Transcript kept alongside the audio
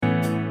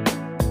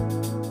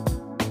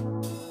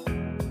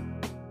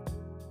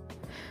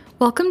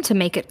Welcome to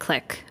Make It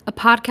Click, a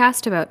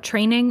podcast about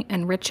training,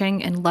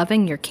 enriching, and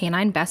loving your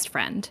canine best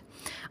friend.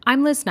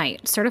 I'm Liz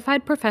Knight,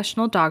 certified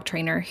professional dog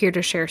trainer, here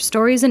to share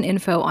stories and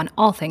info on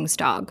all things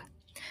dog.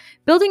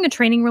 Building a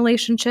training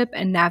relationship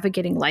and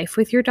navigating life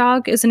with your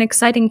dog is an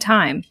exciting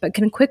time, but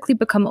can quickly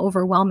become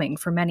overwhelming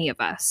for many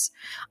of us.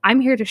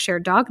 I'm here to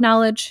share dog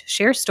knowledge,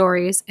 share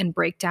stories, and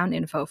break down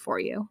info for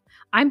you.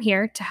 I'm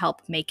here to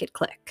help make it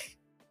click.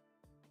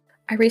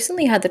 I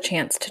recently had the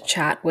chance to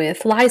chat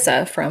with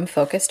Liza from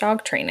Focus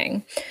Dog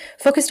Training.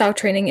 Focus Dog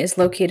Training is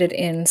located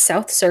in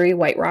South Surrey,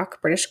 White Rock,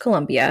 British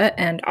Columbia,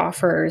 and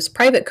offers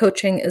private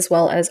coaching as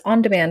well as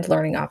on-demand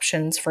learning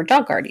options for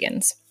dog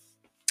guardians.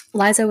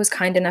 Liza was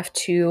kind enough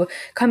to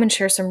come and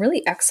share some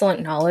really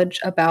excellent knowledge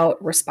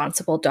about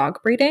responsible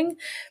dog breeding,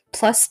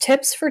 plus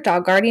tips for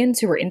dog guardians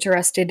who were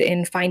interested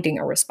in finding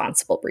a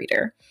responsible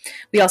breeder.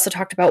 We also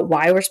talked about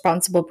why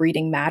responsible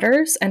breeding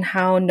matters and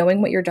how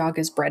knowing what your dog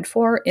is bred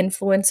for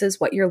influences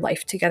what your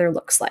life together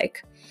looks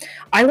like.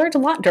 I learned a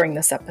lot during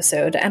this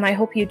episode, and I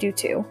hope you do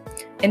too.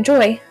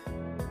 Enjoy!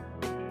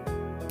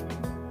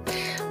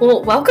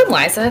 Well, welcome,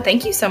 Liza.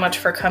 Thank you so much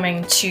for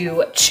coming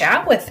to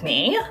chat with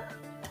me.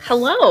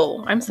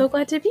 Hello, I'm so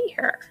glad to be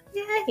here.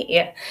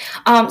 Yay.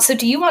 So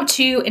do you want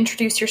to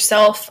introduce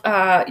yourself,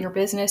 your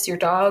business, your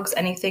dogs,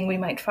 anything we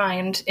might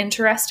find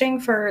interesting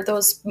for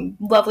those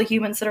lovely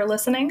humans that are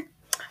listening?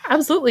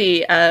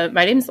 Absolutely.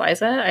 My name is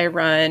Liza. I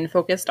run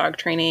Focus Dog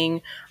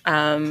Training.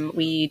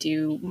 We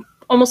do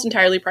almost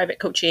entirely private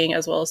coaching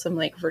as well as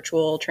some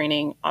virtual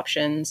training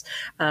options.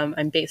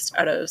 I'm based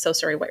out of South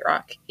Surrey, White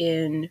Rock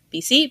in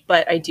BC,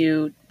 but I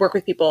do work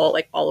with people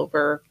all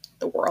over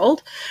the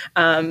world.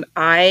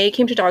 I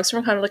came to dogs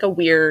from kind of a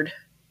weird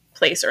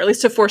place, or at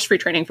least to force-free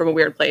training from a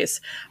weird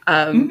place.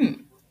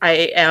 I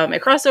am a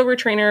crossover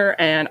trainer,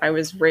 and I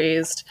was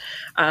raised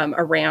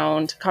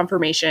around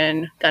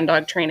conformation, gun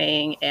dog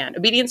training, and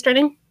obedience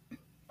training.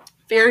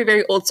 Very,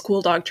 very old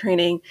school dog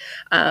training.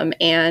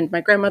 And my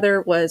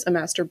grandmother was a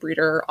master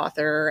breeder,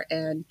 author,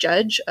 and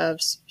judge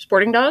of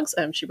sporting dogs.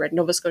 She bred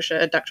Nova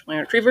Scotia Dachshund Line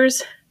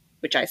Retrievers,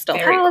 which I still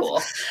Very have.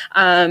 Cool.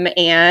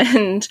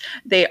 And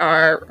they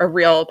are a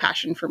real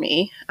passion for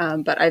me.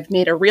 But I've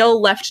made a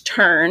real left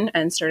turn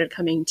and started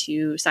coming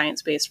to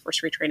science-based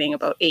force retraining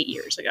about 8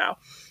 years ago.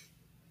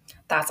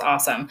 That's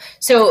awesome.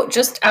 So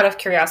just out of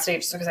curiosity,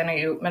 just because I know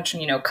you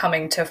mentioned,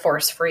 coming to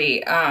force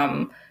free,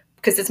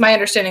 because it's my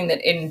understanding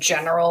that in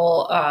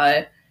general,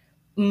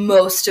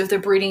 most of the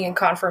breeding and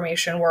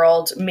conformation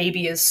world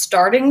maybe is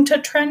starting to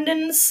trend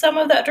in some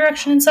of that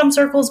direction in some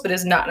circles, but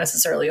is not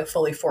necessarily a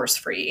fully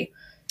force-free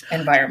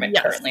environment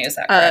currently. Is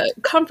that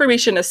correct?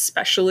 Conformation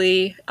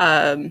especially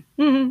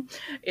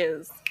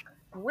is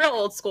real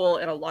old school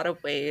in a lot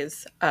of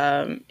ways.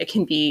 It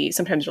can be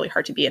sometimes really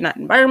hard to be in that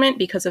environment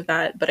because of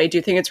that, but I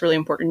do think it's really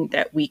important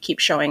that we keep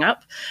showing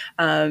up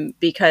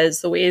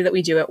because the way that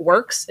we do it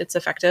works, it's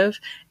effective,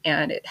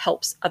 and it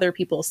helps other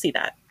people see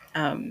that.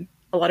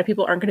 A lot of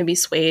people aren't going to be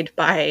swayed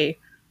by,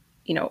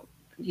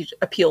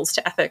 appeals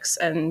to ethics,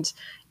 and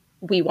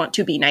we want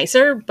to be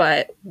nicer,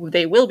 but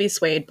they will be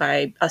swayed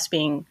by us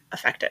being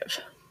effective.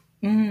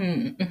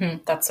 Mm-hmm.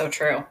 That's so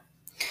true.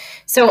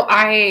 So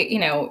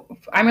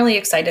I'm really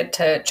excited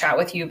to chat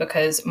with you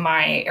because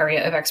my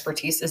area of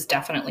expertise is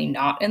definitely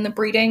not in the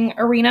breeding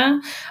arena.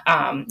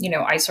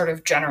 I sort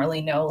of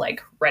generally know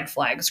red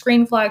flags,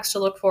 green flags to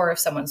look for if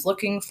someone's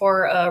looking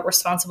for a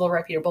responsible,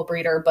 reputable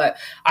breeder, but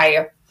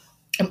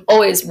I'm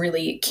always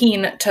really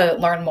keen to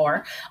learn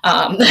more.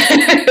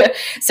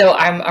 So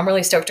I'm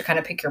really stoked to kind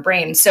of pick your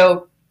brain.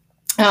 So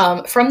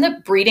from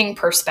the breeding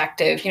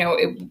perspective,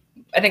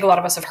 I think a lot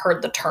of us have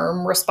heard the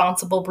term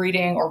responsible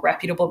breeding or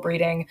reputable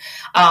breeding.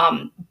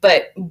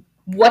 But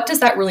what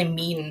does that really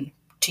mean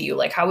to you?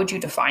 How would you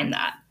define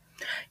that?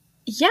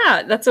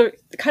 Yeah, that's a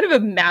kind of a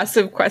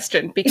massive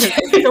question because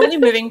there's so many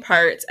moving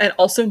parts, and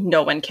also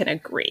no one can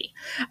agree.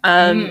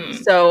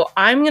 So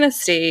I'm going to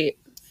stay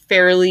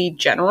fairly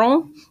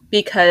general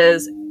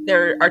because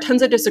there are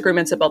tons of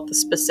disagreements about the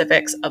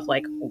specifics of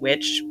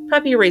which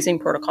puppy raising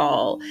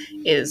protocol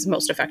is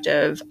most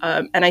effective.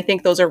 And I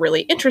think those are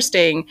really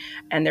interesting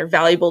and they're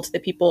valuable to the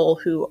people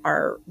who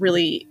are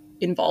really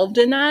involved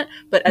in that.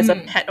 But as a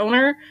pet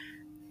owner,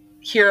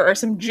 here are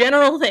some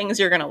general things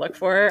you're going to look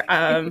for.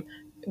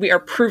 We are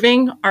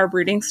proving our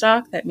breeding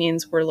stock. That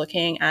means we're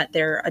looking at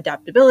their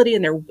adaptability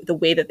and the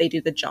way that they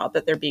do the job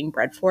that they're being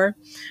bred for.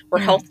 We're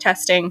health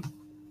testing.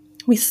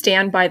 We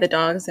stand by the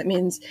dogs. That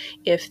means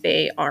if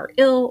they are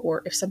ill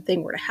or if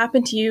something were to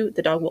happen to you,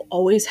 the dog will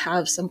always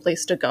have some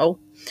place to go.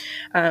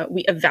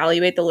 We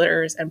evaluate the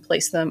litters and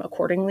place them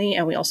accordingly.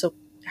 And we also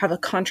have a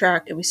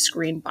contract and we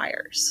screen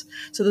buyers.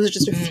 So those are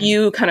just a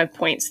few kind of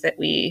points that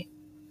we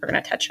are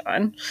going to touch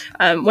on.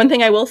 One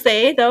thing I will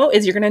say, though,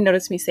 is you're going to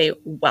notice me say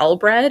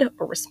well-bred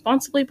or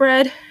responsibly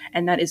bred.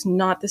 And that is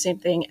not the same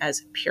thing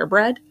as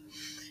purebred.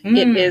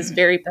 It is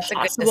very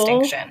possible. That's a good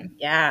distinction.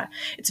 Yeah.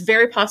 It's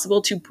very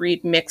possible to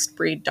breed mixed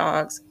breed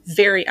dogs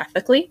very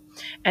ethically.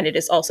 And it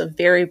is also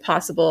very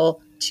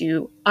possible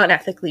to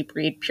unethically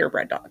breed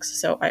purebred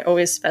dogs. So I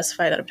always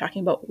specify that I'm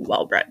talking about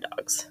well-bred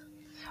dogs.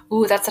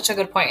 Ooh, that's such a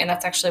good point. And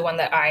that's actually one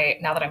that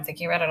now that I'm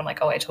thinking about it, I'm like,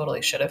 oh, I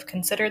totally should have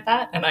considered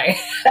that. And I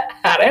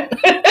hadn't.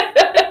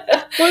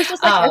 Well, it's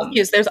just like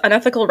rescues. There's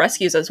unethical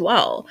rescues as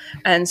well.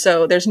 And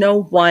so there's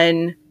no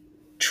one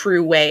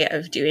true way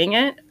of doing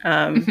it.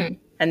 And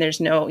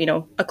there's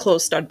no, a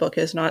closed stud book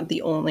is not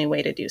the only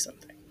way to do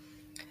something.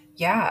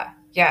 Yeah.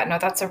 Yeah. No,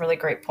 that's a really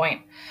great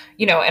point.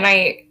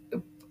 And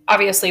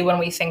obviously when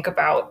we think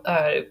about,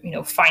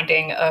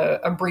 finding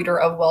a breeder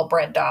of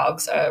well-bred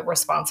dogs, a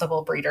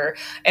responsible breeder,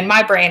 in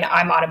my brain,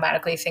 I'm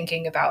automatically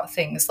thinking about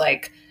things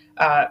like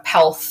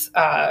health.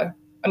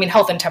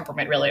 Health and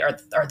temperament really are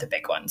the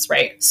big ones,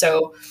 right?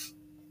 So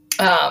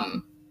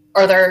I'm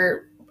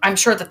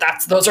sure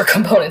those are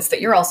components that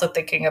you're also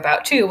thinking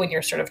about too when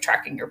you're sort of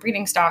tracking your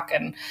breeding stock,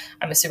 and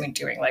I'm assuming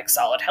doing like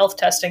solid health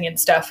testing and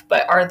stuff.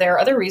 But are there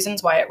other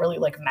reasons why it really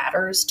like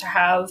matters to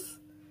have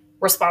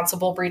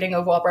responsible breeding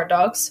of well-bred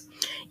dogs?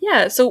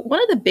 Yeah, so one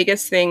of the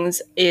biggest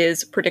things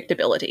is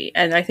predictability,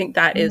 and I think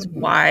that is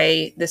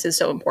why this is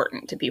so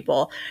important to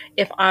people.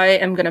 If I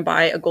am going to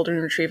buy a golden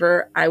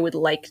retriever, I would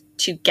like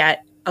to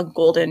get a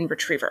golden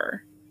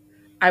retriever.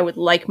 I would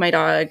like my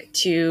dog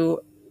to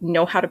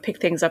know how to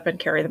pick things up and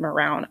carry them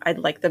around. I'd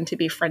like them to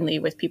be friendly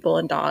with people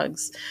and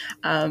dogs.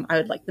 I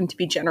would like them to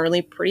be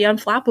generally pretty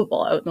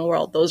unflappable out in the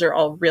world. Those are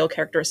all real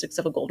characteristics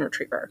of a golden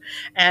retriever.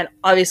 And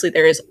obviously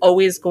there is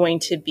always going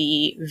to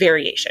be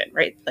variation,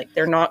 right? Like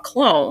they're not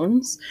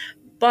clones,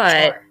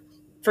 but sure.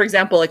 For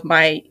example, like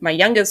my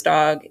youngest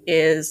dog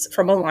is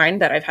from a line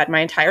that I've had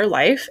my entire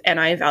life, and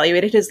I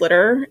evaluated his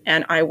litter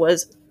and I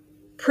was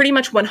pretty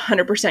much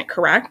 100%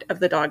 correct of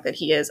the dog that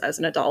he is as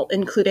an adult,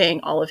 including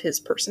all of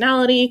his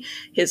personality,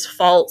 his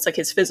faults, like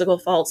his physical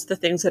faults, the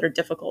things that are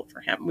difficult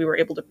for him. We were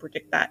able to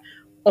predict that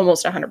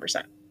almost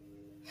 100%.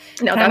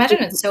 Now, I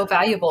imagine it's so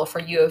valuable for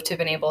you to have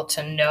been able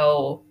to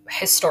know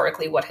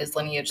historically what his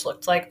lineage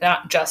looked like,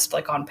 not just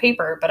like on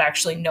paper, but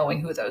actually knowing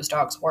who those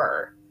dogs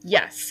were.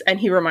 Yes. And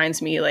he reminds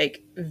me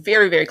like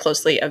very, very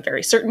closely of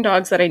very certain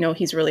dogs that I know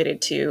he's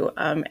related to.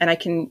 And I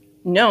can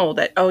know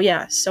that, oh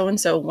yeah,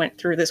 so-and-so went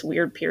through this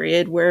weird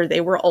period where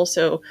they were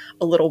also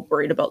a little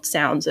worried about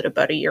sounds at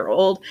about a year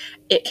old.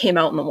 It came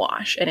out in the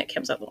wash, and it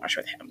comes out in the wash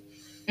with him.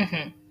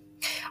 Mm-hmm.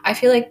 I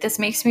feel like this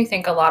makes me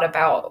think a lot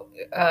about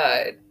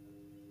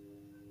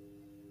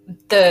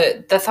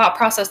the thought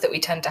process that we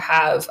tend to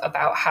have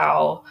about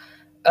how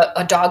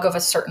a dog of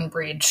a certain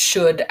breed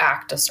should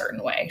act a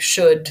certain way,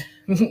 should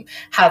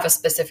have a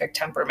specific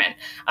temperament.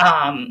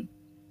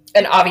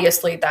 And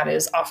obviously that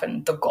is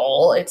often the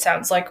goal, it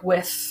sounds like,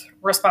 with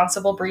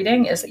responsible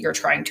breeding, is that you're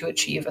trying to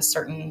achieve a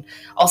certain,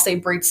 I'll say,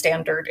 breed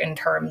standard in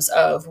terms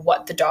of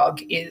what the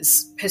dog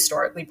is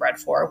historically bred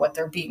for, what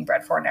they're being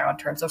bred for now in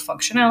terms of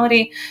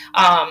functionality.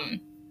 I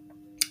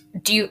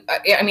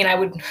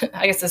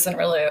guess this isn't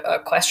really a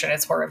question.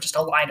 It's more of just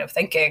a line of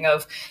thinking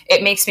of,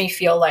 it makes me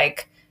feel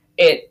like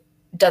it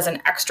does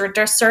an extra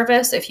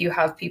disservice if you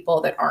have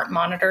people that aren't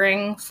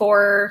monitoring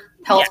for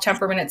health,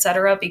 temperament,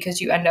 etc.,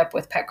 because you end up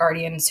with pet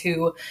guardians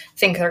who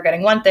think they're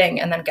getting one thing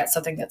and then get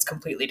something that's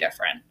completely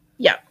different.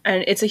 Yeah,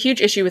 and it's a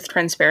huge issue with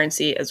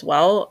transparency as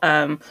well.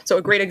 So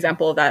a great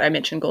example of that, I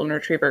mentioned golden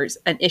retrievers.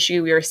 An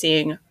issue we are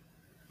seeing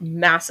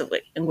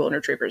massively in golden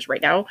retrievers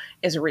right now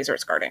is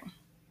resource guarding.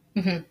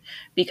 Mm-hmm.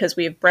 Because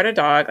we have bred a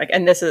dog,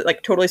 and this is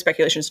like totally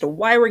speculation as to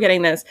why we're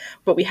getting this,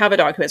 but we have a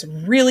dog who has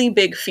really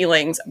big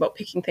feelings about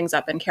picking things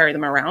up and carry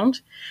them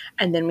around.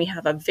 And then we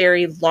have a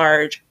very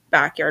large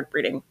backyard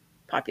breeding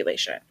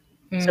population.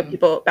 So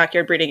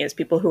backyard breeding is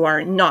people who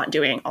are not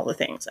doing all the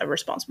things of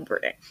responsible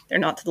breeding. They're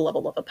not to the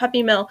level of a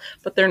puppy mill,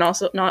 but they're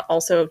not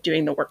also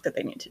doing the work that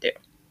they need to do.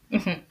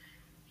 Mm-hmm.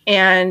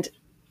 And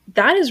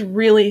that is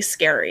really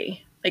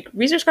scary. Like,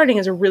 resource guarding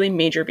is a really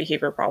major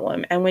behavior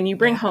problem. And when you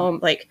bring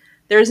home,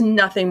 there's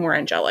nothing more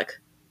angelic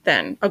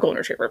than a golden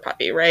retriever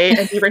puppy, right?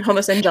 And you bring home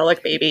this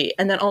angelic baby,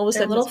 and then all of a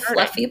sudden, little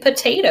fluffy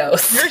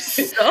potatoes. They're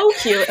so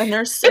cute and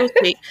they're so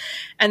sweet.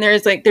 And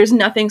there's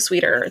nothing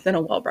sweeter than a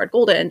well-bred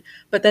golden.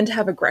 But then to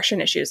have aggression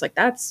issues,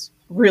 that's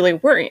really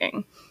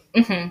worrying.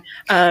 Mm-hmm.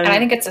 And I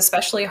think it's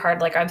especially hard.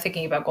 Like, I'm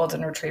thinking about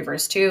golden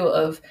retrievers too.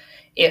 Of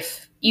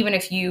even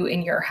if you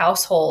in your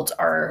household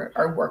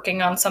are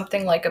working on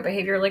something like a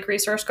behavior like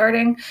resource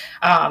guarding,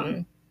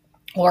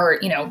 or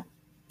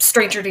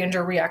stranger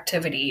danger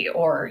reactivity,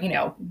 or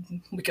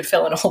we could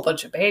fill in a whole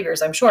bunch of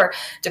behaviors, I'm sure,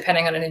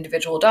 depending on an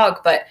individual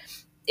dog. But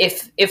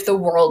if the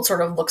world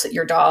sort of looks at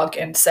your dog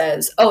and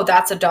says, oh,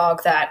 that's a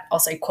dog that, I'll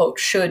say, quote,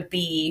 should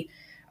be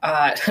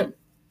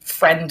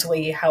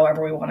friendly,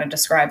 however we want to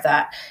describe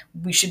that,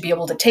 we should be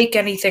able to take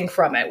anything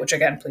from it, which,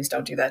 again, please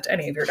don't do that to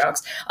any of your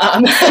dogs.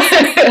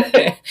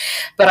 But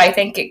I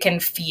think it can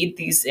feed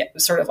these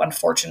sort of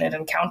unfortunate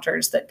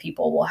encounters that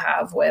people will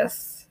have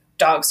with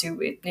dogs who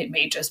it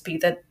may just be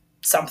that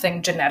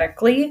something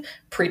genetically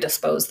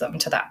predisposed them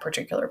to that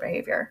particular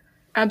behavior.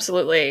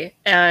 Absolutely.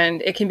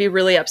 And it can be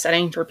really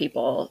upsetting for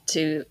people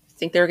to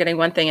think they're getting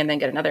one thing and then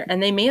get another.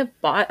 And they may have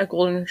bought a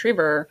golden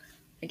retriever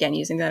again,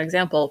 using that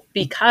example,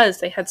 because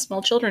they had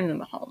small children in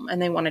the home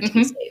and they wanted to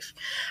be safe.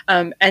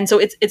 And so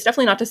it's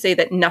definitely not to say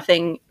that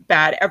nothing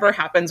bad ever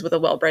happens with a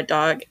well-bred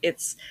dog.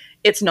 It's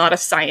not a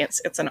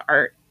science, it's an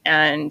art,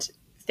 and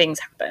things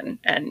happen,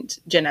 and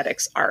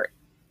genetics are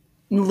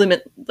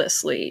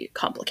limitlessly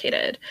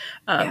complicated.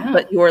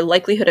 But your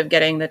likelihood of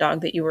getting the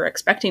dog that you were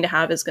expecting to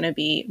have is going to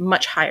be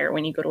much higher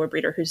when you go to a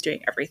breeder who's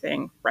doing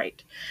everything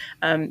right.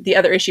 The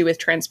other issue with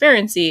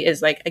transparency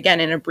is, like,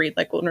 again, in a breed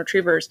like golden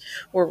retrievers,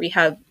 where we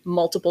have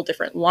multiple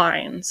different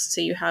lines.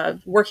 So you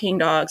have working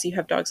dogs, you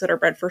have dogs that are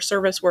bred for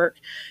service work,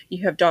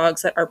 you have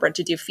dogs that are bred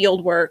to do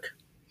field work.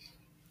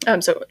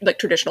 So like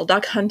traditional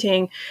duck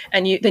hunting,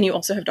 and then you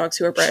also have dogs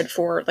who are bred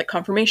for like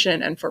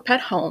conformation and for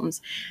pet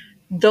homes.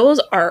 Those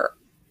are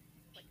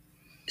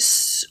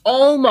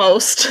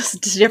almost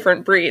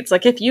different breeds.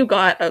 Like if you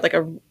got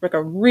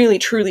a really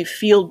truly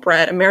field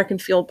bred American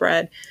field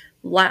bred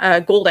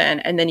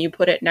golden, and then you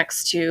put it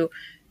next to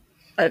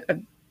a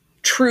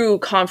true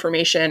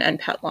conformation and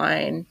pet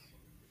line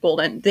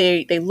golden,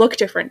 they look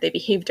different, they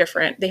behave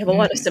different, they have a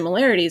lot of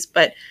similarities,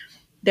 but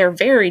they're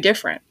very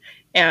different.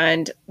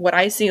 And what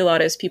I see a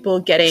lot is people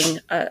getting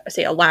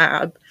say a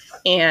lab,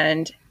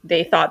 and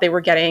they thought they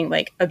were getting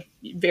like a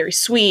very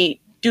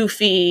sweet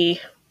doofy,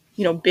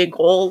 big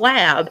old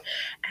lab,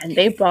 and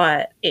they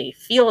bought a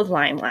field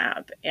line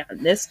lab,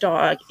 and this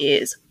dog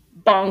is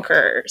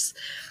bonkers.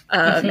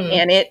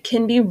 And it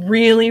can be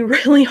really,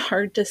 really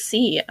hard to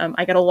see.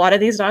 I get a lot of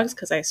these dogs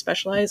because I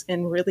specialize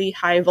in really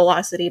high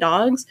velocity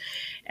dogs,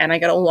 and I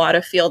get a lot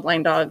of field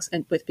line dogs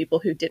and with people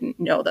who didn't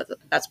know that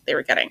that's what they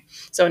were getting.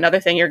 So another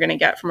thing you're going to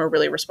get from a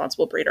really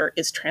responsible breeder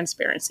is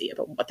transparency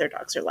about what their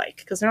dogs are like,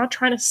 because they're not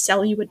trying to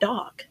sell you a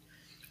dog.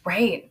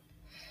 Right.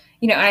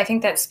 And I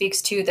think that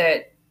speaks to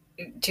the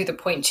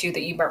point too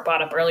that you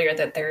brought up earlier,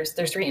 that there's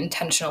very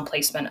intentional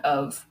placement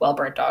of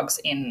well-bred dogs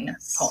in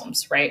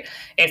homes, right?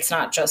 It's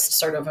not just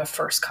sort of a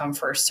first come,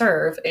 first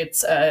serve.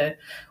 It's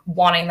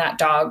wanting that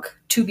dog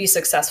to be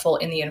successful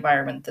in the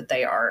environment that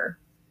they are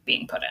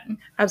being put in.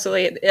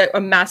 Absolutely.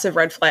 A massive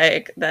red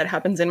flag that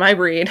happens in my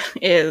breed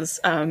is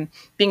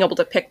being able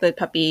to pick the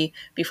puppy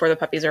before the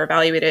puppies are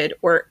evaluated,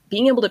 or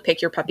being able to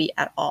pick your puppy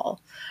at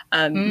all.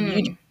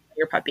 You do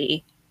your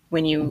puppy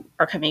when you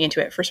are coming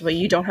into it. First of all,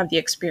 you don't have the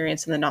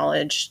experience and the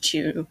knowledge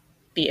to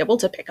be able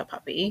to pick a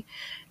puppy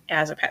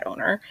as a pet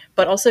owner,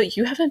 but also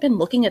you haven't been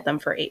looking at them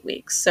for 8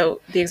 weeks.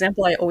 So the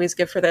example I always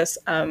give for this,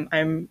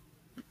 I'm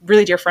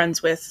really dear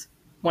friends with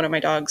one of my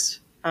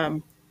dog's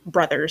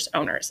brother's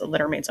owners, the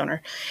litter maid's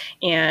owner.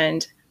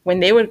 And when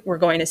they were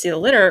going to see the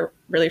litter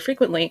really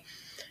frequently,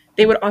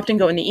 they would often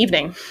go in the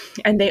evening,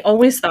 and they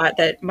always thought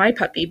that my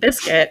puppy,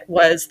 Biscuit,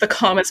 was the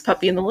calmest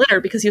puppy in the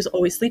litter because he was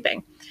always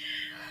sleeping.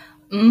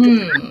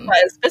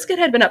 Because Biscuit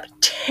had been up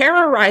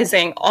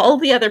terrorizing all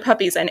the other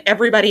puppies and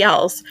everybody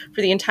else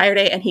for the entire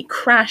day, and he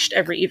crashed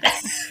every evening.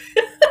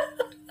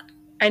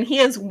 And he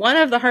is one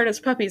of the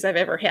hardest puppies I've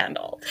ever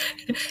handled.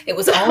 It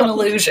was all an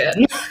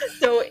illusion.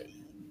 So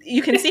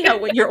you can see how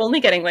when you're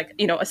only getting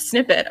a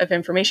snippet of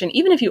information,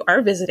 even if you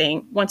are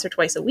visiting once or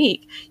twice a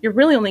week, you're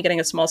really only getting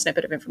a small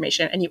snippet of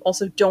information, and you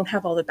also don't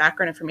have all the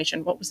background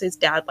information. What was his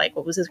dad like?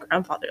 What was his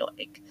grandfather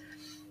like?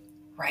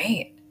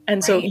 Right.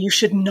 And so you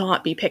should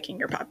not be picking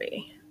your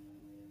puppy,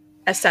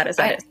 as sad as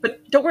that is.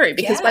 But don't worry,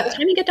 because by the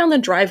time you get down the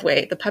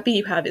driveway, the puppy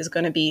you have is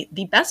going to be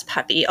the best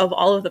puppy of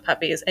all of the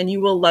puppies, and you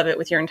will love it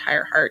with your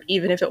entire heart,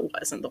 even if it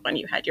wasn't the one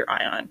you had your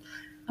eye on.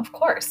 Of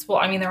course. Well,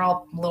 I mean, they're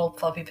all little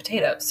fluffy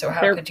potatoes, so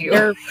could you?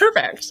 They're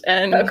perfect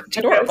and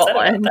adorable.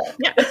 And,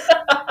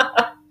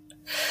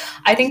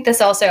 I think this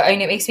also, it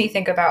makes me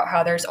think about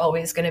how there's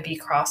always going to be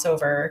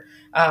crossover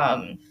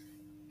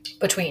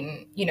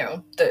between,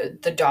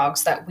 the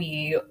dogs that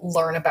we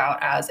learn about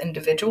as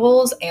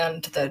individuals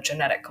and the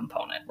genetic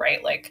component,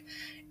 right? Like,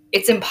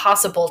 it's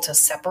impossible to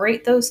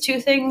separate those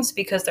two things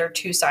because they're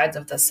two sides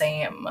of the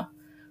same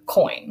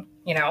coin,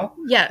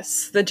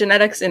 Yes, the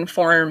genetics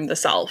inform the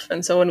self.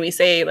 And so when we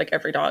say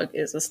every dog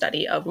is a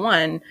study of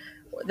one,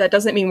 that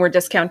doesn't mean we're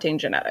discounting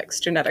genetics.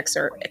 Genetics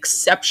are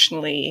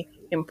exceptionally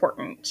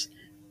important.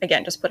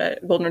 Again, just put a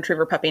golden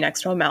retriever puppy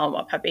next to a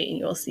Malinois puppy and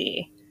you'll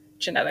see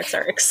genetics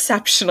are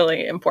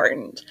exceptionally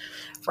important.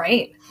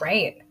 Right.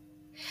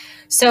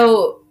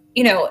 So,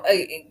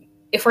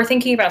 if we're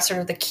thinking about sort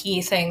of the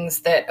key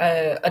things that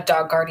a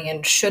dog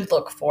guardian should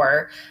look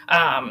for,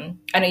 I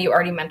know you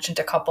already mentioned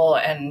a couple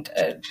and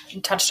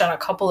touched on a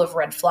couple of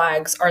red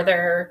flags. Are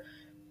there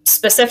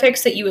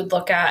specifics that you would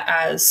look at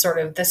as sort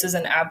of, this is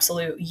an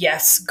absolute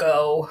yes,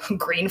 go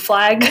green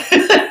flag?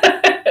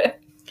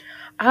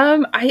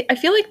 I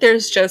feel like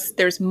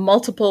there's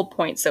multiple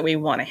points that we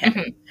want to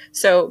hit.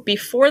 So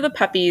before the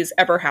puppies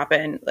ever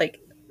happen,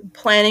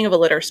 planning of a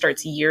litter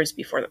starts years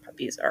before the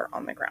puppies are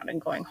on the ground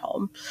and going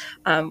home.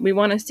 We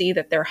want to see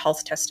that they're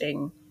health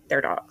testing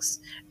their dogs.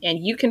 And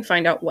you can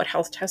find out what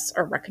health tests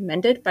are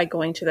recommended by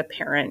going to the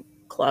parent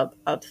club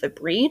of the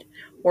breed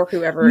or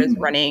whoever is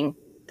running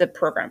the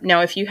program.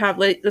 Now, if you have,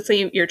 let's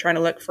say you're trying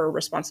to look for a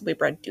responsibly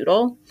bred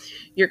doodle,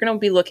 you're going to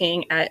be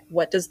looking at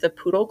what does the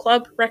poodle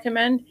club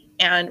recommend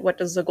and what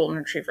does the Golden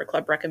Retriever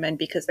Club recommend,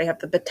 because they have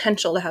the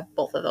potential to have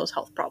both of those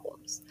health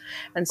problems.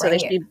 And so they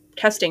should be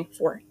testing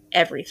for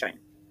everything.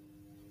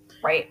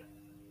 Right.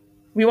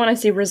 We want to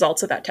see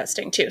results of that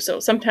testing too. So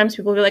sometimes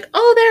people will be like,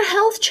 oh, they're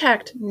health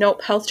checked.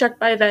 Nope, health checked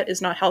by a vet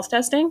is not health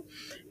testing.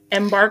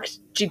 Embarked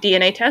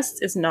DNA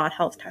tests is not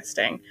health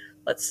testing.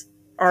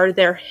 Are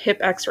there hip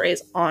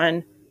x-rays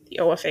on the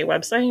OFA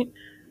website?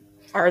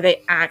 Are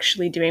they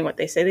actually doing what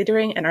they say they're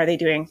doing? And are they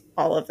doing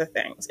all of the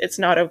things? It's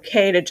not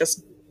okay to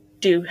just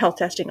do health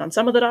testing on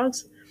some of the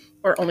dogs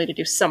or only to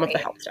do some of the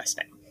health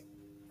testing.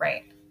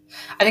 Right.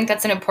 I think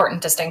that's an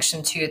important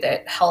distinction too,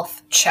 that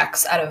health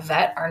checks at a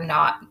vet are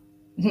not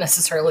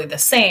necessarily the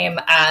same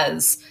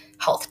as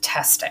health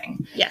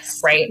testing.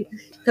 Yes. Right.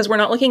 Because we're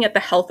not looking at the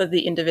health of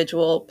the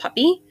individual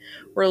puppy.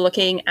 We're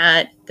looking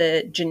at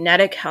the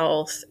genetic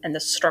health and the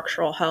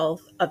structural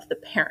health of the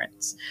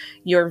parents.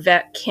 Your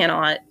vet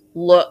cannot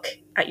look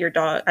at your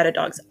dog, at a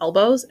dog's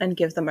elbows, and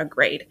give them a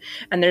grade.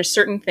 And there's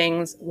certain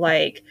things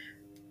like,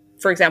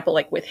 for example,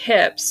 like with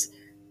hips,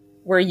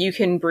 where you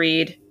can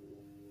breed,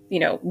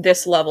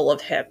 this level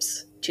of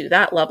hips to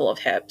that level of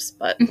hips,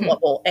 but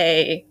level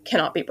A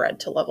cannot be bred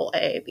to level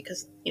A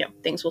because,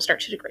 things will start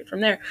to degrade from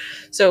there.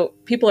 So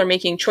people are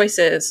making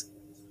choices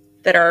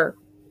that are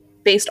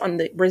based on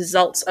the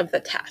results of the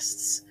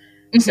tests.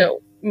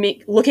 So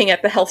looking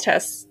at the health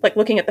tests, like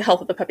looking at the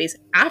health of the puppies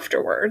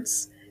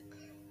afterwards,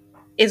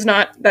 is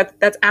not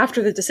that's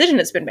after the decision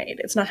has been made.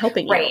 It's not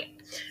helping you. Right.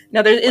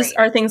 Now there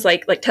are things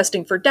like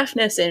testing for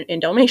deafness in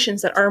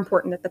Dalmatians that are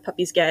important that the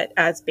puppies get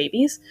as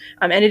babies.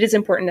 And it is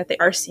important that they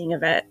are seeing a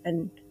vet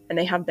and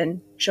they have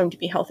been shown to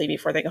be healthy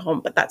before they go home,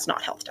 but that's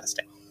not health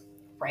testing.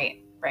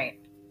 Right.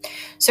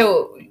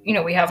 So,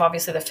 we have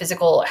obviously the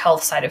physical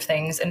health side of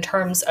things in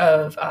terms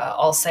of,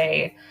 I'll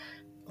say,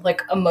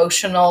 like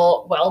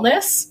emotional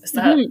wellness. Is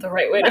that the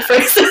right way to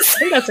phrase this? I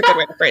think that's a good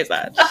way to phrase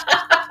that.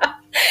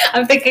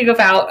 I'm thinking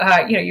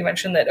about, you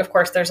mentioned that, of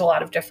course, there's a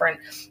lot of different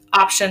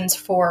options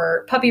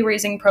for puppy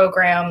raising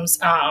programs.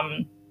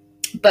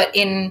 But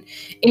in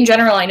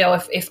general, I know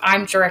if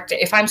I'm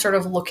sort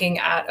of looking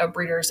at a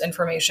breeder's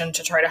information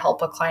to try to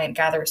help a client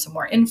gather some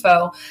more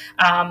info,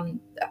 I'm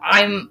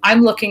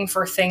looking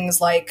for things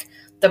like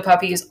the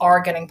puppies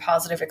are getting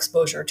positive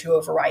exposure to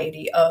a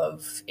variety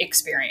of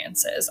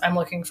experiences. I'm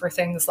looking for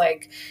things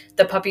like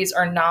the puppies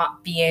are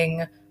not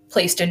being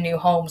placed in new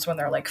homes when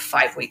they're like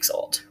 5 weeks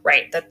old,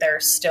 right? That they're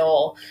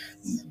still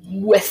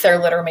with their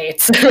litter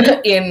mates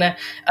in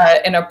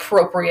an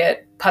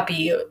appropriate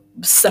puppy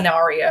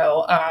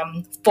scenario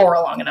for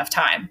a long enough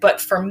time.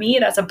 But for me,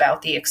 that's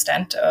about the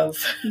extent of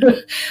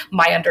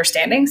my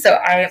understanding. So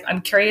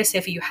I'm curious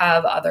if you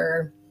have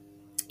other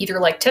either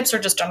like tips or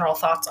just general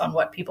thoughts on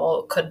what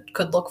people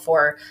could look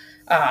for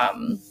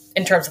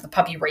in terms of the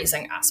puppy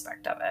raising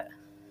aspect of it.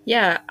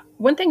 Yeah.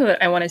 One thing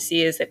that I want to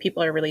see is that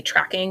people are really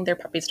tracking their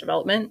puppy's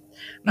development.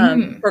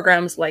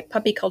 Programs like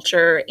Puppy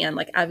Culture and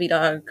like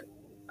AviDog,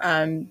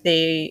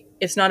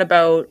 it's not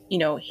about,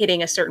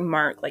 hitting a certain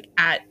mark, like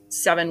at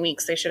 7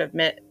 weeks, they should have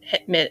met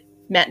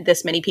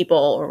this many people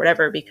or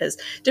whatever, because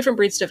different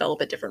breeds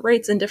develop at different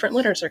rates and different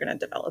litters are going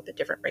to develop at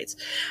different rates.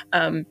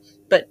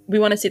 But we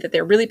want to see that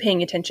they're really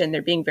paying attention.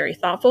 They're being very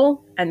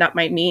thoughtful. And that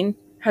might mean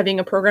having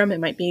a program. It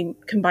might be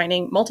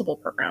combining multiple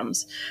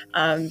programs.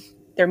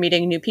 They're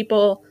meeting new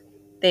people.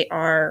 They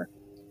are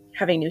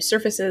having new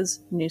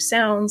surfaces, new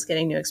sounds,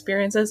 getting new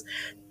experiences.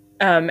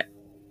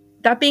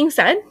 That being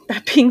said,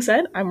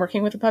 I'm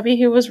working with a puppy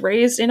who was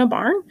raised in a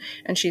barn,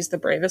 and she's the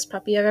bravest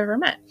puppy I've ever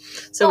met.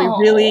 So we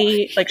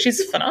really,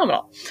 she's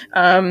phenomenal.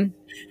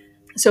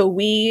 So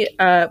we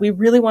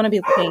really want to be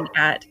looking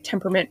at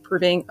temperament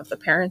proving of the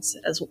parents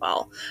as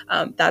well.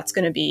 That's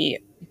going to be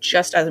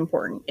just as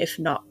important, if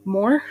not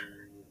more.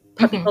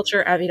 Puppy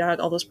Culture, AviDog,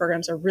 all those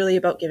programs are really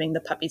about giving the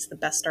puppies the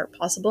best start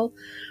possible.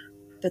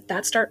 But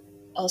that start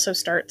also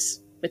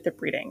starts with the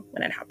breeding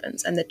when it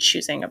happens and the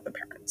choosing of the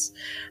parents.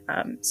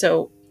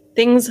 So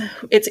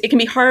it can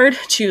be hard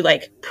to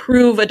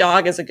prove a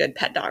dog is a good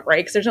pet dog, right?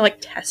 Because there's no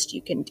test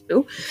you can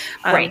do.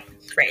 Right.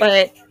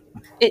 But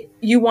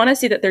you want to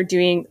see that they're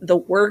doing the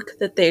work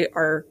that they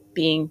are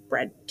being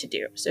bred to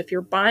do. So if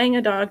you're buying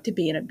a dog to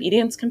be an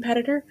obedience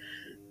competitor,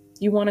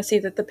 you want to see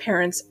that the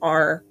parents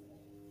are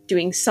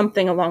doing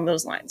something along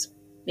those lines.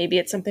 Maybe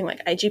it's something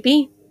like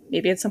IGP,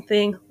 maybe it's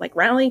something like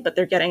Rally, but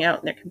they're getting out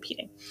and they're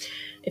competing.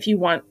 If you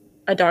want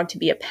a dog to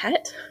be a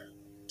pet,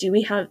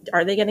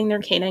 are they getting their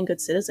canine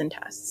good citizen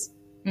tests?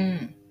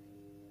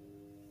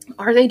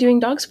 Are they doing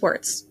dog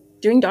sports?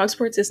 Doing dog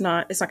sports it's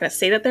not going to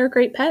say that they're a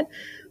great pet,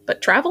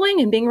 but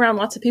traveling and being around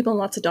lots of people and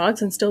lots of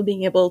dogs and still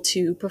being able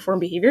to perform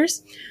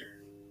behaviors,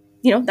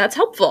 that's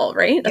helpful,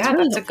 right? That's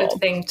really helpful. A good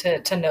thing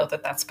to know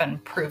that that's been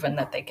proven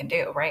that they can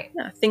do, right?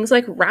 Yeah, things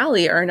like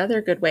Rally are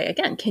another good way.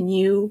 Again, can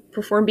you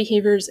perform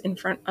behaviors in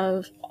front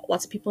of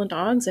lots of people and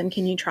dogs, and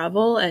can you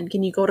travel, and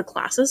can you go to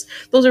classes?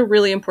 Those are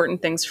really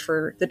important things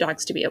for the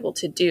dogs to be able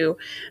to do.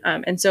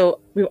 And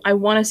so I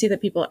want to see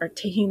that people are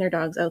taking their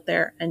dogs out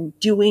there and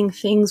doing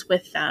things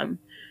with them,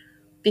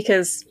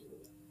 because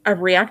a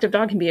reactive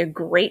dog can be a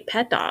great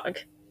pet dog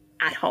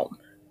at home.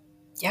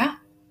 Yeah.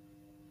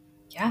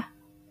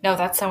 No,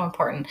 that's so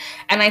important.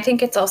 And I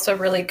think it's also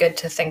really good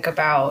to think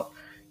about,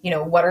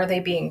 what are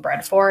they being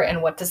bred for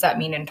and what does that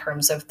mean in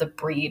terms of the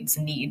breed's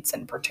needs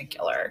in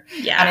particular?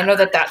 And I Yeah. know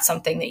that that's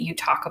something that you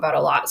talk about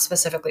a lot,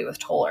 specifically with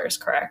tollers,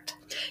 correct?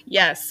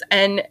 Yes.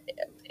 And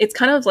it's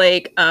kind of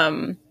like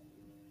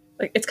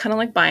it's kind of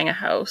like buying a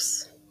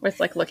house with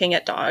like looking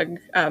at dog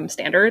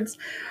standards.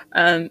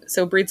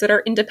 So breeds that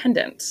are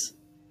independent,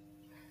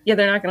 yeah,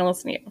 they're not going to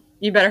listen to you.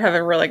 You better have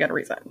a really good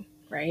reason,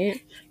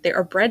 right? They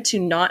are bred to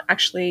not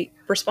actually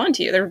respond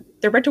to you.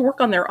 They're bred to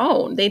work on their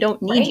own. They don't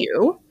need Right.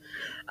 you,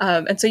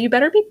 and so you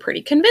better be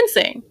pretty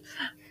convincing.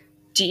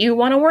 Do you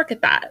want to work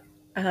at that?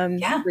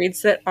 Yeah.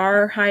 Breeds that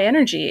are high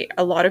energy.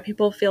 A lot of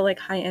people feel like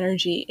high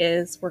energy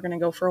is we're going to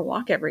go for a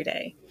walk every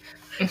day.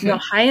 No, Mm-hmm.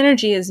 high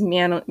energy is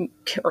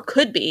or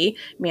could be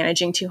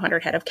managing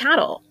 200 head of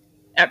cattle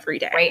every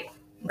day. Right.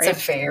 It's a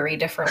Right. very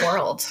different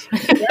world.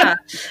 Yeah.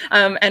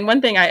 And one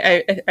thing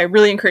I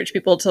really encourage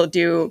people to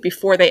do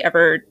before they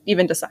ever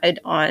even decide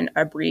on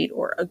a breed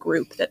or a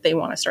group that they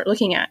want to start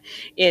looking at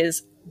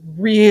is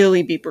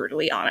really be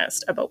brutally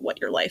honest about what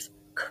your life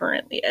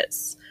currently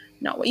is.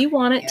 Not what you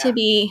want it to Yeah.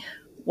 be,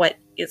 what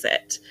is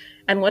it?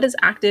 And what does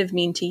active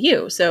mean to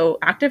you? So,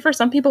 active for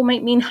some people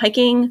might mean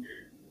hiking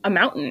a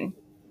mountain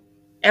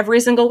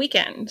every single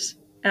weekend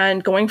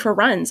and going for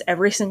runs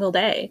every single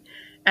day.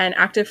 And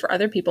active for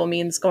other people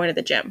means going to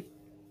the gym.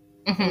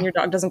 And Mm-hmm. your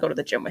dog doesn't go to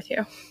the gym with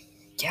you.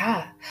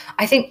 Yeah.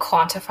 I think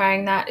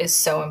quantifying that is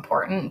so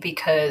important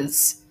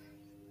because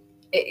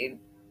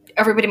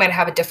everybody might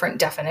have a different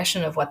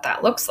definition of what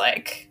that looks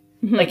like.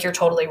 Mm-hmm. Like you're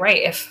totally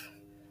right. If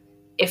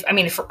I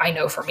mean, I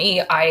know for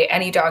me,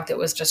 any dog that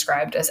was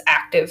described as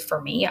active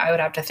for me, I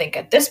would have to think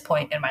at this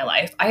point in my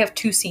life, I have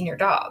 2 senior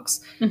dogs.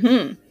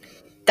 Mm-hmm.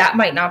 That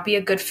might not be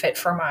a good fit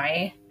for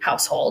my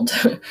household.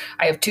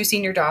 I have 2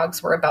 senior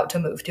dogs. We're about to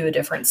move to a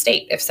different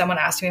state. If someone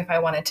asked me if I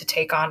wanted to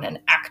take on an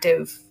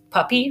active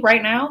puppy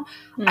right now,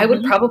 Mm-hmm. I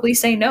would probably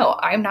say no.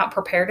 I'm not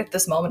prepared at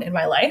this moment in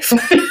my life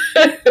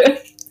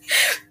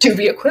to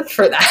be equipped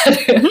for that.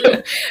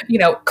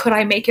 Mm-hmm. Could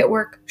I make it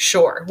work?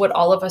 Sure. Would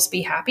all of us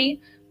be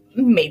happy?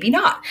 Maybe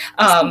not.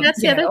 See,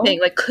 that's the other thing.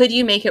 Like, could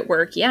you make it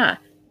work? Yeah.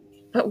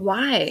 But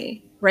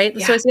why? Right?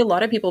 Yeah. So I see a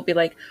lot of people be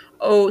like,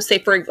 oh, say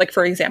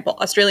for example,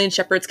 Australian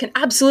Shepherds can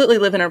absolutely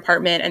live in an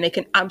apartment and they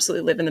can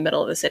absolutely live in the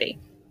middle of the city.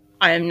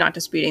 I am not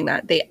disputing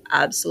that. They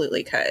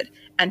absolutely could.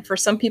 And for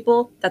some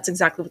people, that's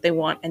exactly what they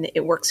want and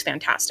it works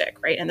fantastic,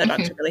 right? And the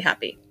dogs are really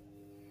happy.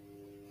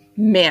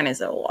 Man,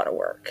 is it a lot of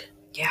work.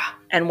 Yeah.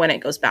 And when it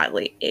goes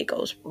badly, it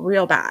goes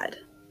real bad.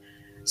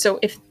 So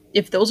if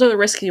those are the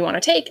risks you want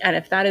to take, and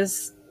if that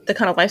is the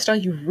kind of lifestyle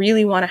you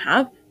really want to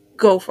have,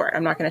 go for it.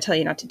 I'm not going to tell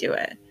you not to do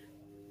it,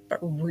 but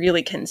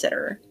really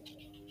consider.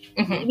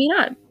 Mm-hmm. Maybe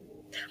not.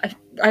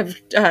 I've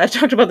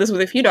talked about this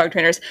with a few dog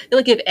trainers. I feel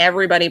like if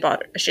everybody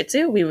bought a Shih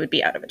Tzu, we would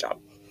be out of a job.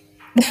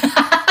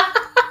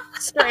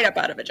 Straight up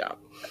out of a job.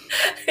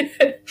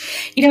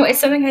 It's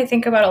something I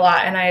think about a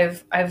lot, and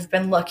I've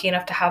been lucky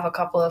enough to have a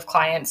couple of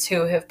clients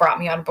who have brought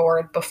me on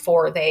board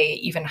before they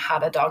even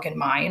had a dog in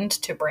mind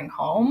to bring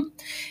home.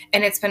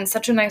 And it's been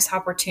such a nice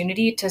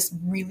opportunity to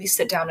really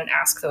sit down and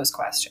ask those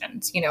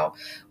questions.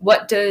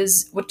 What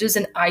does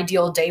an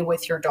ideal day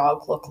with your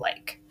dog look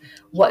like?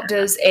 What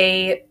does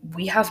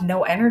we have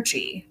no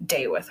energy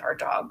day with our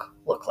dog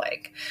look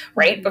like?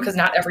 Right? Mm-hmm. Because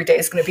not every day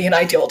is going to be an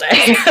ideal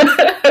day.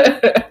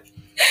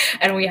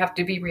 And we have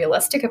to be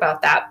realistic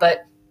about that.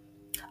 But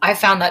I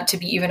found that to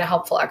be even a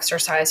helpful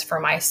exercise for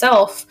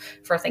myself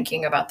for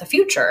thinking about the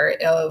future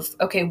of,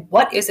 okay,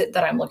 what is it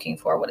that I'm looking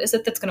for? What is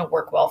it that's going to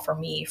work well for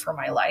me, for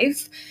my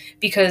life?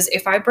 Because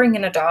if I bring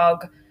in a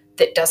dog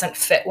that doesn't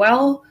fit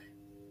well,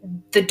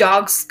 the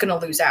dog's going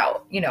to lose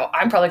out.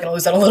 I'm probably going to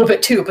lose out a little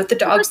bit too, but the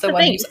dog's the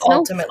one who's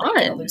ultimately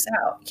going to lose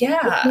out.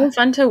 Yeah. It's no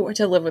fun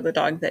to live with a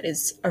dog that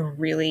is a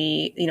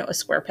really, a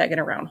square peg in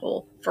a round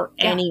hole for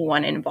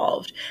anyone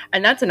involved.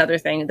 And that's another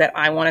thing that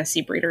I want to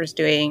see breeders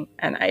doing.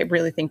 And I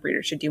really think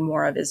breeders should do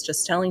more of is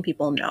just telling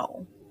people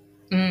no.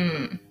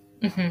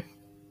 Mm-hmm.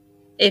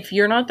 If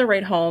you're not the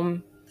right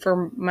home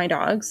for my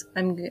dogs,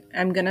 I'm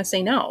going to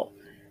say no.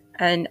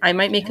 And I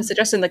might make a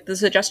suggestion, like the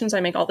suggestions I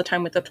make all the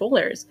time with the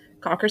tollers: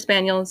 Cocker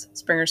Spaniels,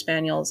 Springer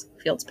Spaniels,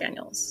 Field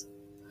Spaniels.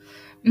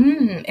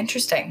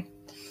 Interesting.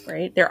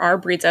 Right? There are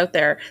breeds out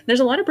there. There's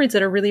a lot of breeds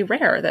that are really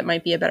rare that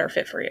might be a better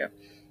fit for you.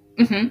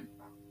 Mm-hmm.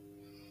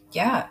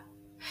 Yeah.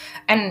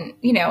 And,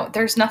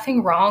 there's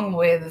nothing wrong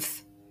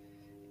with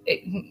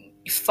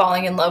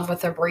falling in love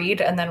with a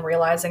breed and then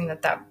realizing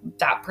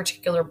that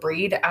particular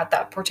breed at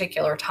that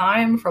particular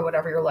time, for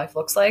whatever your life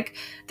looks like,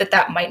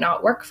 that might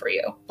not work for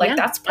you.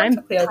 That's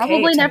perfectly okay. I'm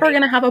probably never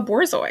going to have a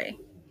Borzoi.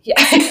 Yeah.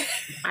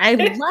 I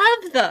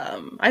love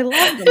them. I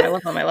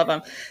love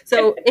them.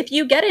 So if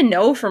you get a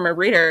no from a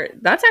breeder,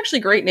 that's actually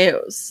great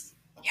news.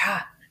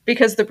 Yeah.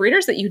 Because the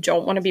breeders that you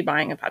don't want to be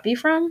buying a puppy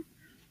from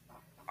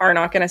are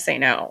not going to say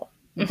no.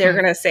 Mm-hmm. They're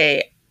going to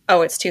say,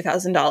 oh, it's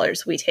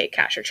 $2,000. We take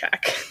cash or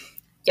check.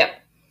 Yep.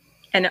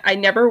 And I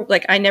never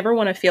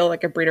want to feel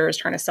like a breeder is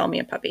trying to sell me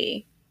a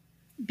puppy,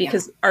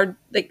 because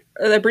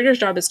the breeder's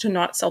job is to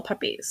not sell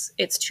puppies.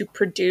 It's to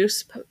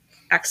produce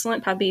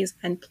excellent puppies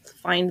and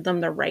find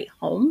them the right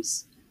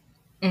homes.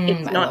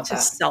 It's I not love to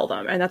that. sell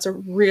them. And that's a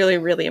really,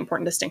 really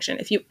important distinction.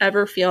 If you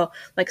ever feel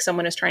like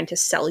someone is trying to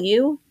sell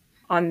you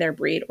on their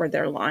breed or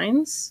their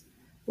lines,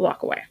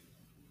 walk away.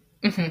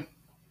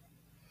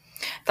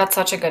 That's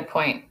such a good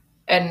point.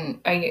 And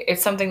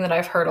it's something that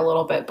I've heard a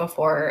little bit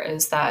before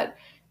is that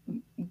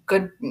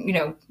good,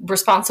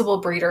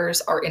 responsible breeders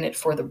are in it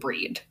for the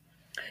breed.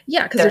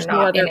 Yeah, because They're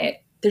not in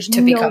it there's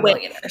to no become way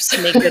millionaires.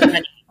 to make good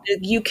money.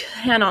 You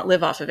cannot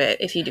live off of it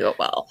if you do it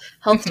well.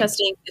 Health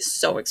testing is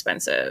so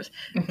expensive.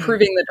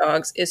 Proving the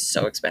dogs is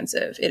so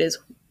expensive. It is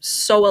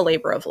so a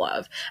labor of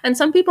love. And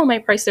some people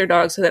might price their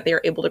dogs so that they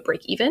are able to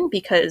break even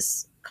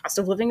because cost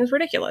of living is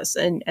ridiculous,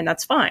 and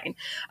that's fine.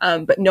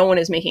 But no one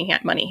is making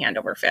money hand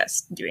over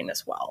fist doing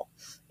this well.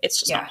 It's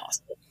just not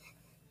possible.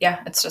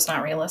 Yeah, it's just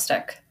not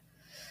realistic.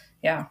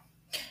 Yeah.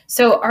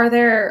 So are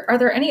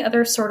there any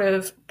other sort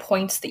of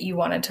points that you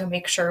wanted to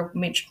make sure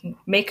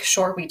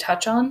we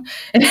touch on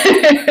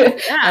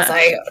as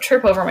I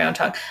trip over my own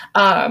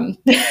tongue?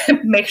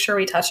 Make sure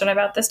we touch on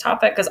about this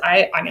topic, because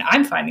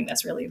I'm finding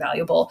this really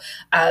valuable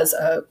as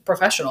a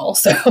professional.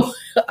 So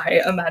I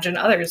imagine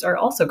others are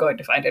also going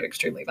to find it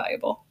extremely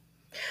valuable.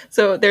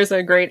 So there's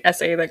a great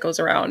essay that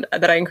goes around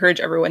that I encourage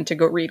everyone to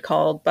go read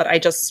called "But I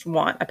Just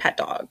Want a Pet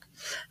Dog."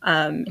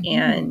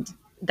 And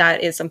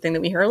that is something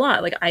that we hear a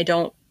lot. Like, I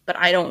don't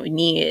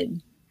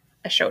need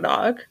a show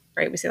dog,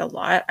 right? We say that a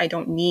lot. I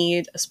don't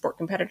need a sport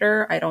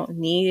competitor. I don't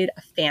need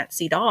a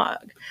fancy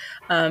dog.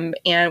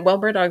 And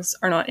well-bred dogs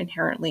are not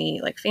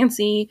inherently like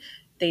fancy.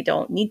 They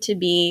don't need to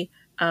be.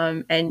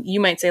 And you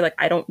might say like,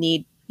 I don't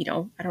need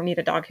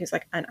a dog who's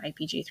like an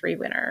IPG3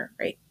 winner,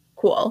 right?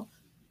 Cool.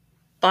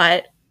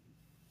 But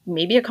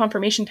maybe a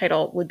confirmation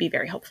title would be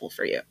very helpful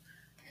for you.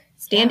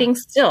 Standing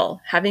still,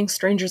 having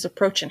strangers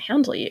approach and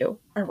handle you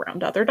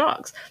around other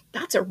dogs.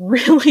 That's a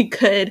really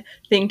good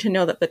thing to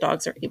know that the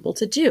dogs are able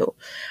to do.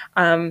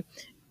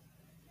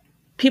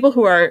 People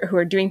who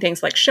are doing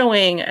things like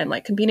showing and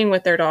like competing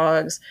with their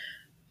dogs,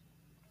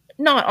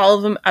 not all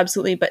of them,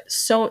 absolutely, but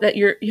so that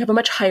you have a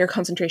much higher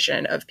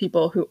concentration of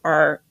people who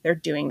they're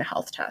doing the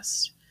health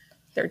test.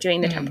 They're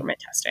doing the temperament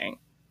testing.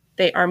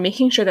 They are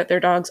making sure that their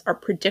dogs are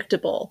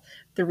predictable.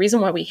 The reason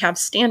why we have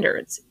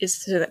standards is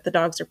so that the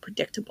dogs are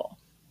predictable.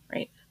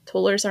 Right?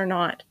 Tollers are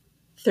not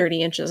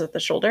 30 inches at the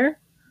shoulder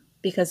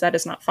because that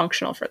is not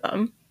functional for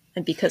them.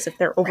 And because if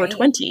they're over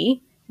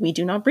 20, we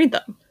do not breed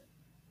them.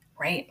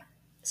 Right.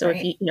 So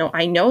if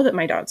I know that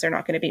my dogs are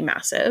not going to be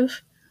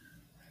massive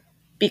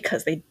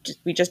because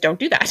we just don't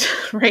do that.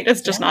 Right? It's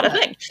just not a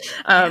thing.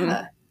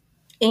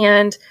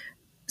 And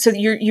so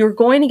you're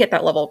going to get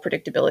that level of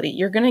predictability.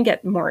 You're going to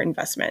get more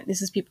investment.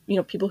 This is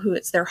people who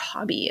it's their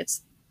hobby.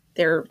 It's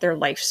their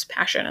life's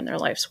passion and their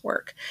life's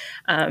work.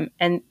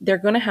 And they're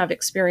going to have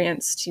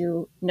experience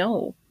to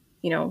know,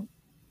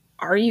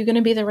 are you going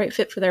to be the right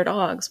fit for their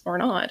dogs or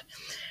not?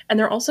 And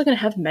they're also going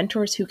to have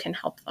mentors who can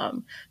help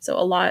them. So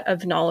a lot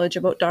of knowledge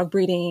about dog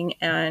breeding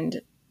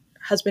and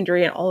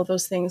husbandry and all of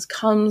those things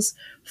comes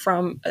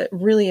from a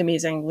really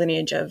amazing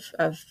lineage of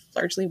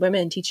largely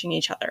women teaching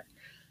each other.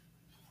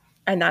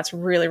 And that's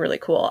really, really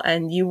cool.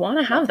 And you want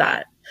to have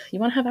that. You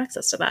want to have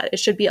access to that. It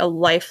should be a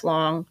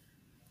lifelong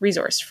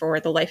resource for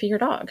the life of your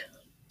dog.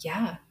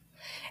 Yeah.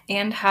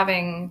 And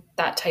having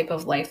that type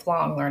of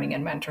lifelong learning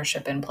and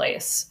mentorship in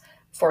place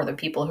for the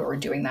people who are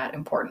doing that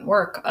important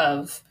work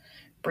of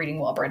breeding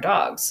well-bred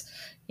dogs.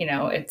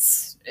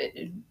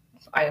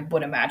 I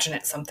would imagine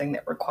it's something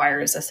that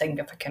requires a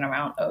significant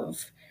amount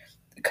of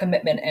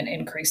commitment and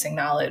increasing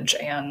knowledge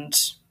and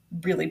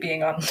really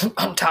being on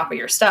top of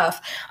your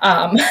stuff.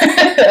 And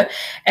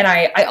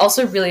I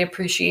also really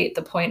appreciate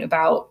the point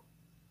about,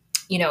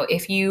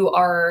 if you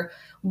are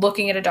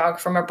looking at a dog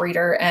from a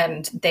breeder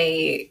and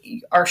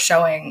they are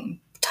showing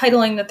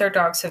titling that their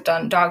dogs have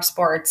done dog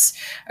sports,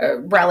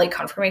 rally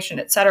confirmation,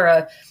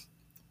 etc.,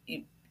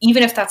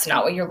 even if that's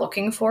not what you're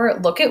looking for,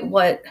 look at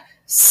what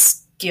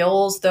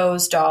skills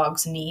those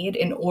dogs need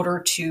in order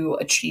to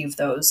achieve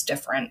those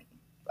different,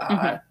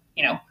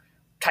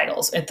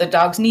 titles that the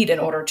dogs need in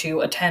order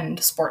to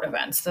attend sport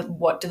events.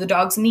 What do the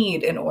dogs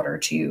need in order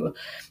to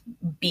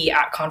be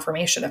at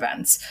confirmation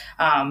events?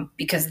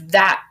 Because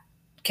that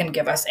can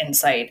give us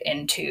insight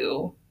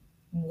into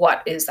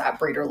what is that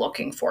breeder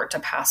looking for to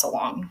pass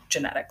along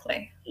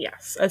genetically.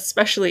 Yes,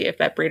 especially if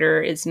that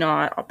breeder is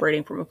not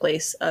operating from a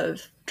place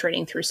of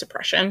training through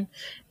suppression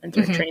and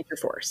through training through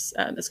force.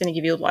 That's going to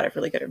give you a lot of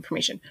really good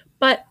information.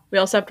 But we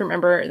also have to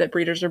remember that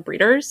breeders are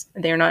breeders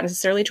and they are not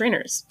necessarily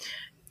trainers.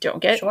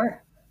 Don't get,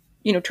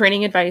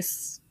 training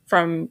advice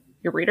from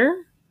your breeder.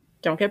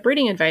 Don't get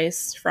breeding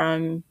advice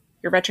from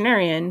your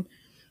veterinarian.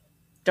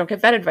 Don't get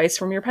vet advice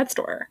from your pet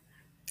store.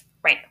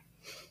 Right.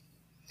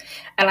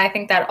 And I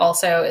think that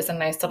also is a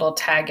nice little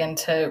tag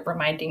into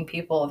reminding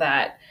people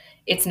that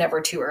it's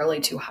never too early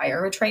to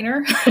hire a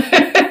trainer.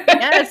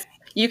 Yes,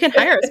 you can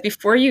hire us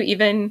before you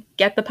even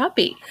get the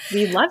puppy.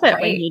 We love it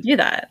when you do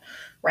that.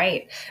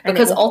 Right.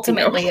 Because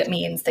ultimately it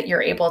means that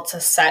you're able to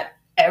set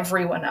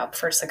everyone up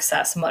for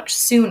success much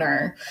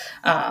sooner,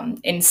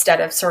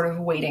 instead of sort of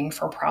waiting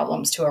for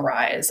problems to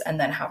arise and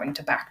then having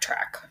to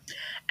backtrack.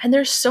 And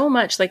there's so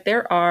much, like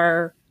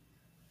I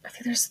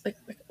think there's like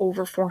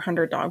over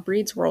 400 dog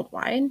breeds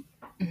worldwide.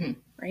 Mm-hmm.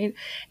 Right.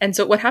 And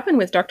so what happened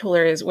with Duck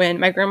Toller is when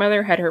my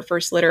grandmother had her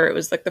first litter, it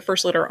was like the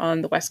first litter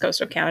on the west coast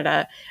of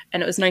Canada,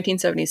 and it was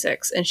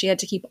 1976, and she had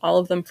to keep all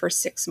of them for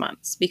 6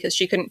 months because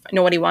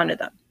nobody wanted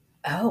them.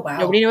 Oh, wow.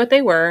 Nobody knew what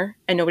they were,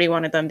 and nobody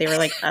wanted them. They were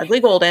like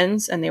ugly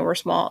Goldens, and they were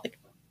small. Like,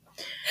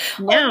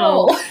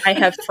 now I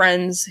have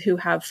friends who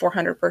have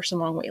 400 person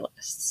long wait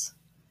lists.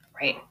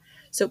 Right.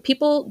 So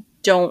people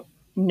don't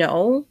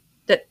know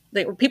that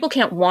people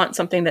can't want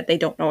something that they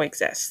don't know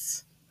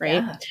exists. Right.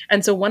 Yeah.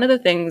 And so one of the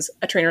things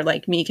a trainer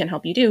like me can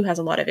help you do, has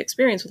a lot of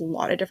experience with a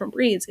lot of different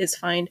breeds, is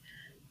find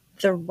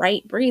the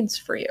right breeds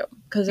for you.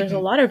 Because there's a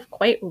lot of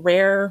quite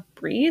rare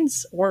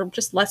breeds or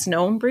just less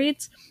known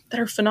breeds that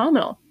are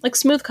phenomenal, like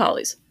smooth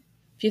collies.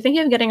 If you think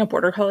of getting a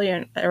border collie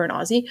or an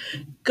Aussie,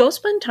 go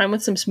spend time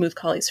with some smooth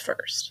collies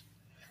first.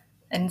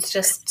 And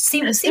just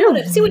see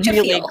what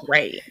you feel.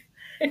 Great.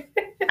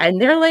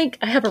 And they're like,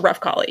 I have a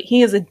rough collie.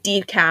 He is a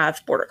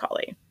decaf border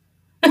collie.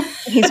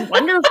 He's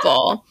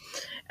wonderful.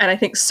 And I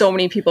think so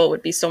many people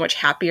would be so much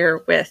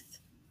happier with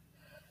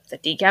the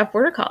decaf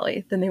border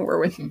collie than they were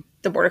with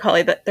the border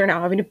collie that they're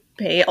now having to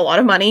pay a lot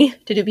of money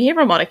to do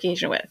behavioral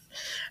modification with.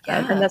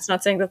 Yeah. And that's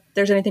not saying that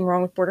there's anything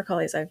wrong with border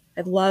collies. I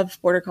love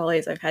border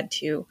collies. I've had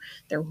two.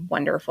 They're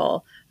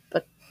wonderful,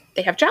 but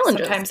they have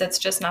challenges. Sometimes it's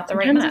just not the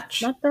right match.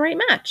 It's not the right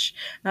match.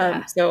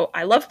 So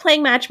I love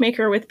playing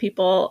matchmaker with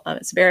people.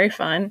 It's very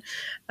fun.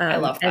 I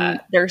love that. And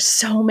there's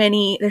so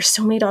many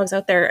dogs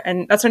out there,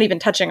 and that's not even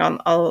touching on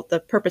all the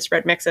purpose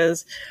bred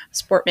mixes,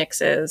 sport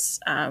mixes.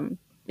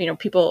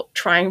 People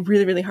trying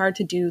really, really hard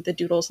to do the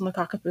doodles and the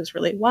cockapoos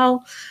really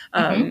well.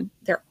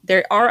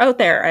 They are out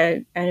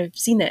there. I've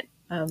seen it.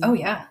 Oh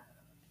yeah.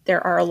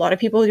 There are a lot of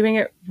people doing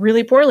it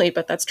really poorly,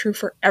 but that's true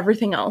for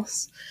everything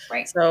else.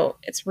 Right. So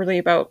it's really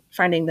about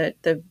finding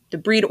the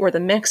breed or the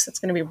mix that's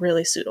going to be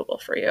really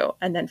suitable for you,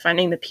 and then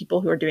finding the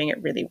people who are doing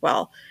it really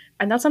well.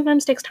 And that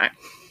sometimes takes time.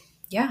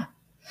 Yeah.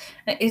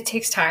 It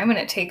takes time, and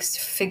it takes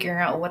figuring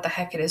out what the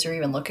heck it is you're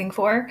even looking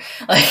for.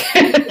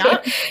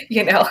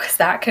 Because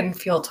that can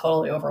feel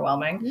totally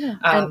overwhelming. Yeah.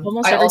 I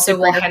also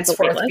will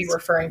henceforth be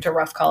referring to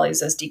rough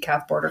collies as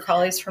decaf border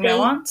collies from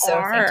now on. So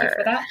thank you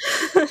for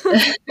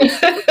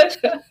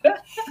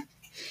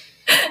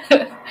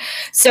that.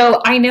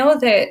 So I know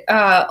that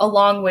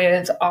along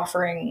with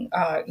offering,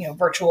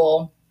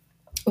 virtual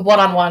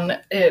one-on-one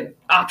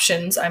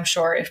options, I'm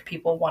sure if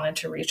people wanted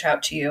to reach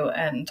out to you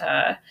and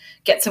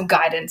get some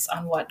guidance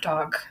on what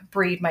dog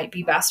breed might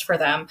be best for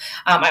them.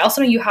 I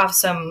also know you have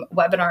some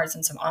webinars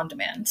and some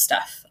on-demand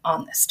stuff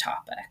on this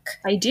topic.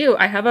 I do.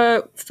 I have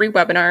a free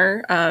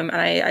webinar, and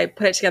I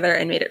put it together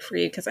and made it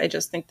free because I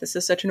just think this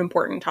is such an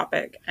important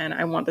topic, and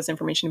I want this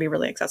information to be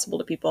really accessible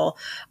to people.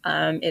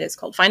 It is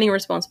called Finding a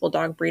Responsible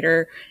Dog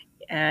Breeder,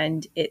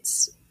 and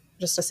it's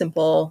just a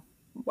simple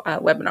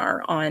webinar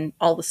on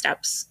all the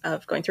steps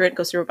of going through it. It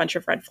goes through a bunch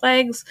of red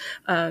flags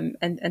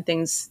and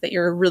things that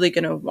you're really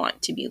going to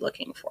want to be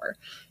looking for.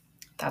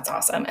 That's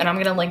awesome. And I'm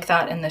going to link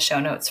that in the show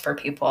notes for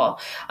people.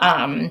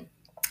 And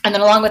then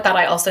along with that,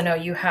 I also know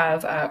you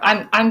have,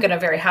 I'm going to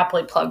very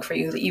happily plug for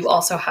you that you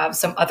also have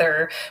some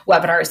other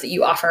webinars that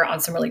you offer on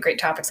some really great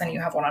topics. And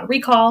you have one on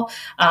recall,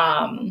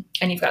 and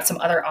you've got some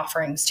other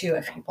offerings too,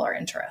 if people are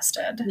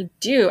interested. I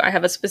do. I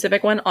have a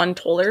specific one on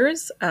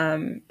tollers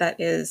that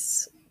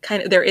is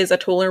there is a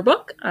Toller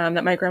book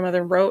that my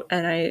grandmother wrote,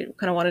 and I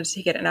kind of wanted to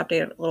take it and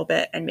update it a little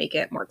bit and make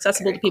it more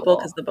accessible to people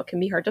because the book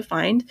can be hard to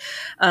find.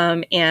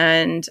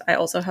 And I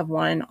also have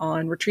one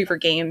on retriever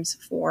games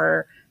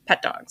for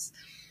pet dogs.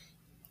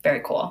 Very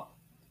cool.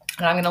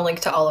 And I'm going to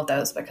link to all of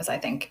those because I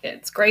think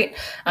it's great.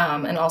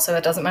 And also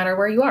it doesn't matter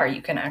where you are.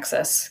 You can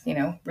access,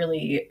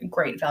 really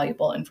great,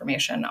 valuable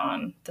information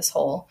on this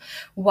whole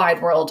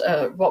wide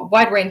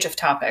range of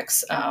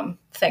topics,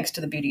 thanks to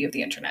the beauty of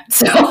the internet.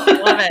 So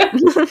love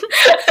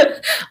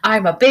it.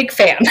 I'm a big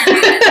fan.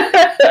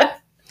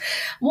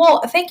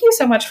 Well, thank you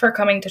so much for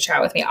coming to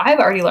chat with me. I've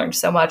already learned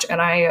so much,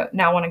 and I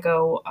now want to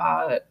go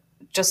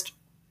just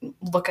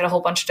look at a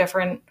whole bunch of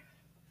different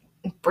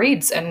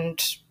breeds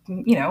and,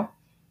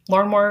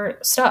 learn more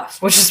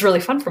stuff, which is really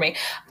fun for me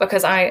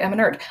because I am a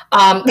nerd.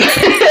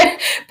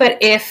 But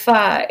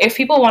if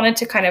people wanted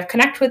to kind of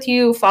connect with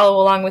you,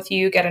 follow along with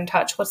you, get in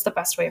touch, what's the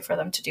best way for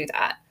them to do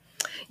that?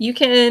 You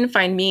can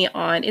find me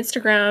on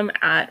Instagram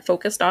at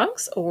Focus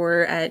Dogs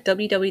or at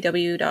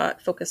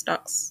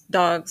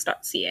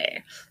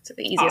www.focusdogs.ca. So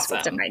the easiest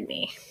way to find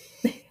me.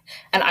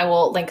 And I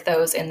will link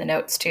those in the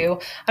notes too.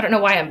 I don't know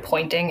why I'm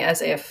pointing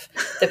as if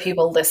the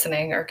people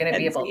listening are going to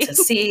be able to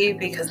see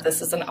because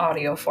this is an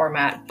audio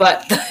format,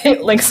 but the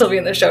links will be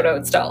in the show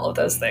notes to all of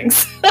those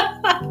things.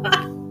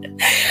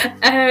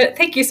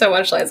 Thank you so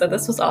much, Liza.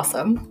 This was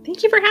awesome.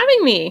 Thank you for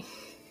having me.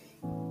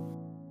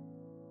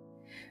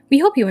 We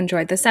hope you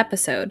enjoyed this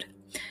episode.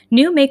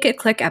 New Make It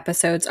Click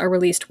episodes are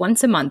released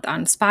once a month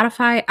on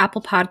Spotify,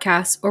 Apple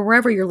Podcasts, or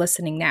wherever you're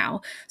listening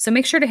now, so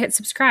make sure to hit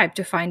subscribe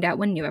to find out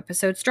when new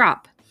episodes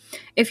drop.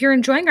 If you're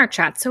enjoying our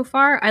chat so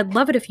far, I'd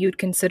love it if you'd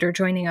consider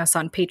joining us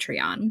on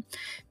Patreon.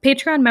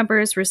 Patreon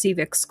members receive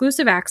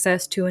exclusive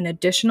access to an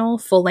additional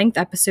full-length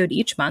episode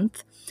each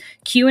month,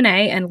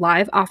 Q&A and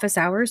live office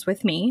hours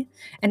with me,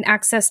 and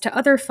access to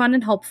other fun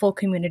and helpful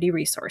community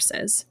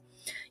resources.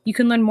 You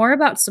can learn more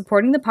about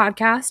supporting the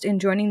podcast and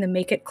joining the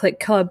Make It Click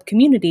Club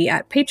community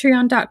at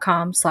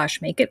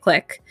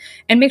patreon.com/makeitclick,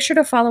 and make sure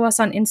to follow us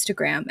on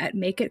Instagram at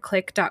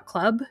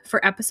makeitclick.club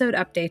for episode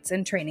updates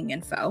and training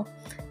info.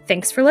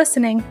 Thanks for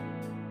listening.